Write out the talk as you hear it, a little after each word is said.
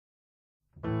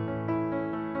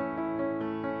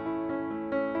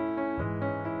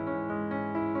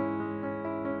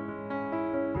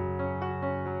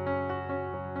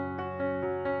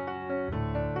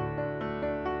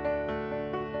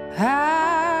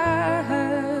I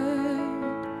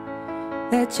heard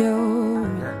that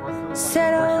you're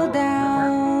settled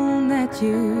down, that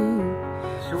you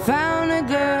found a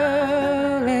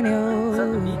girl and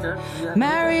you're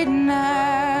married now.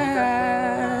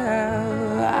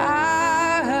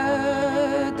 I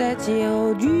heard that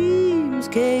your dreams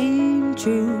came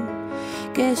true.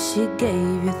 Guess she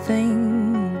gave you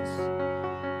things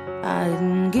I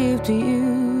didn't give to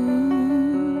you.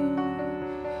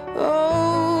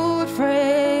 Old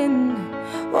friend,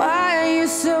 why are you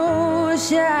so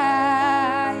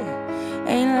shy?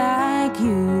 Ain't like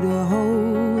you to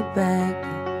hold back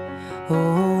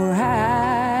or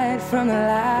hide from the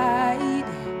light.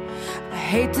 I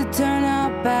hate to turn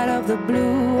up out of the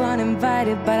blue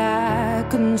uninvited, but I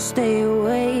couldn't stay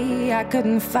away, I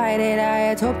couldn't fight it. I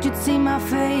had hoped you'd see my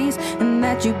face and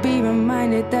that you'd be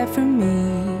reminded that for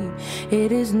me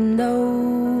it isn't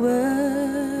over.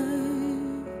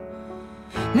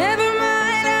 Never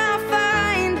mind, I'll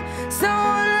find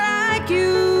someone like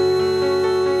you.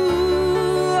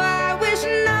 I wish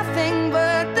nothing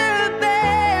but the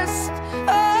best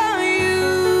for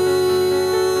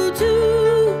you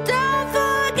too. Don't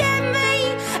forget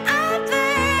me, I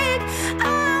beg.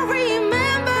 I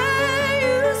remember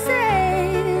you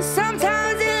say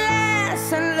sometimes it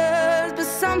lasts and loves, but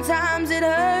sometimes it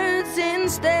hurts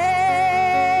instead.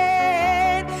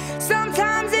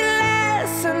 Sometimes it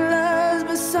lasts and loves,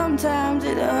 but sometimes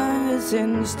it hurts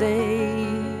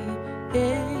instead.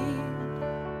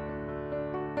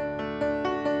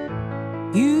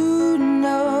 You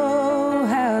know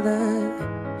how the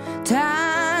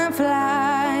time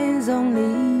flies.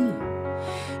 Only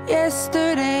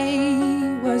yesterday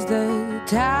was the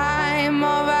time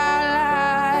of our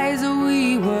lives.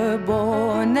 We were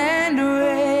born and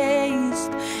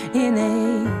raised in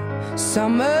a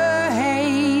summer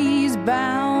haze,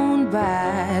 bound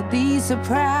by the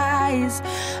surprise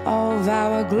of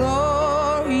our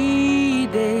glory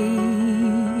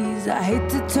days. I hate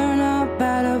to turn up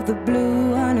out of the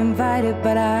blue uninvited,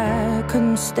 but I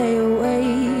couldn't stay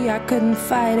away, I couldn't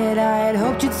fight it. I had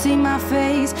hoped you'd see my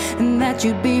face and that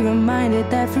you'd be reminded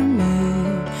that for me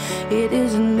it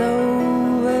isn't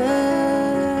over.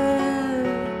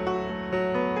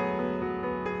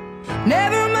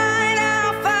 Never mind,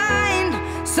 I'll find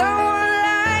someone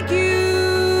like you.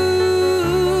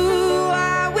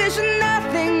 I wish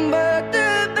nothing but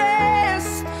the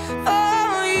best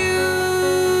for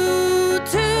you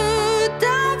too.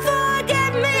 Don't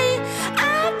forget me, I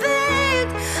beg.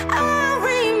 I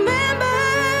remember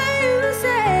you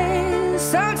say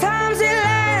sometimes it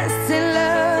lasts in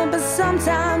love, but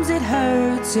sometimes it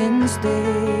hurts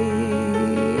instead.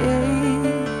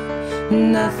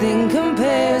 Nothing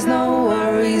compares, no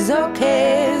worries or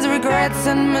cares, regrets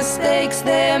and mistakes,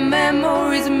 their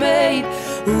memories made.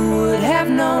 Who would have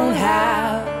known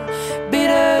how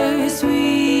bittersweet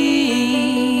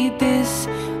this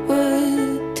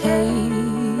would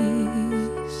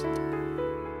taste?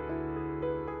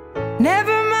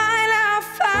 Never mind, I'll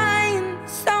find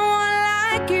someone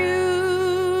like you.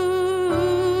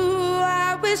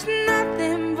 I wish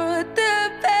nothing but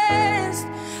the best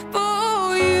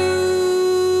for you.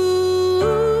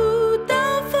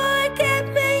 Don't forget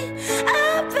me, I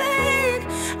beg.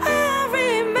 I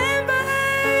remember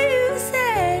you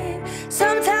said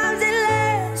sometimes it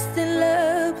lasts in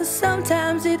love, but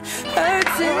sometimes it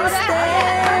hurts instead.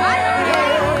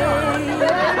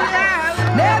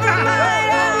 Never mind,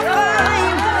 I'll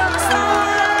find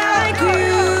someone like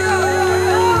you.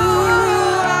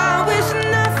 I wish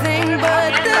nothing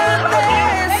but the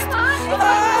best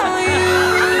for you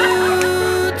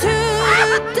too.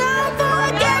 Don't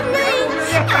forget me,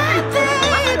 I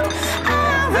beg. I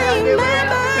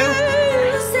remember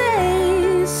you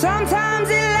say sometimes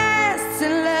it lasts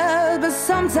in love, but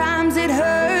sometimes it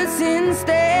hurts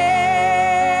instead.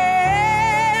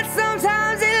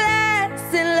 Sometimes it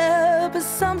lasts in love, but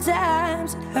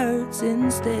sometimes it hurts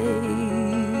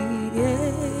instead.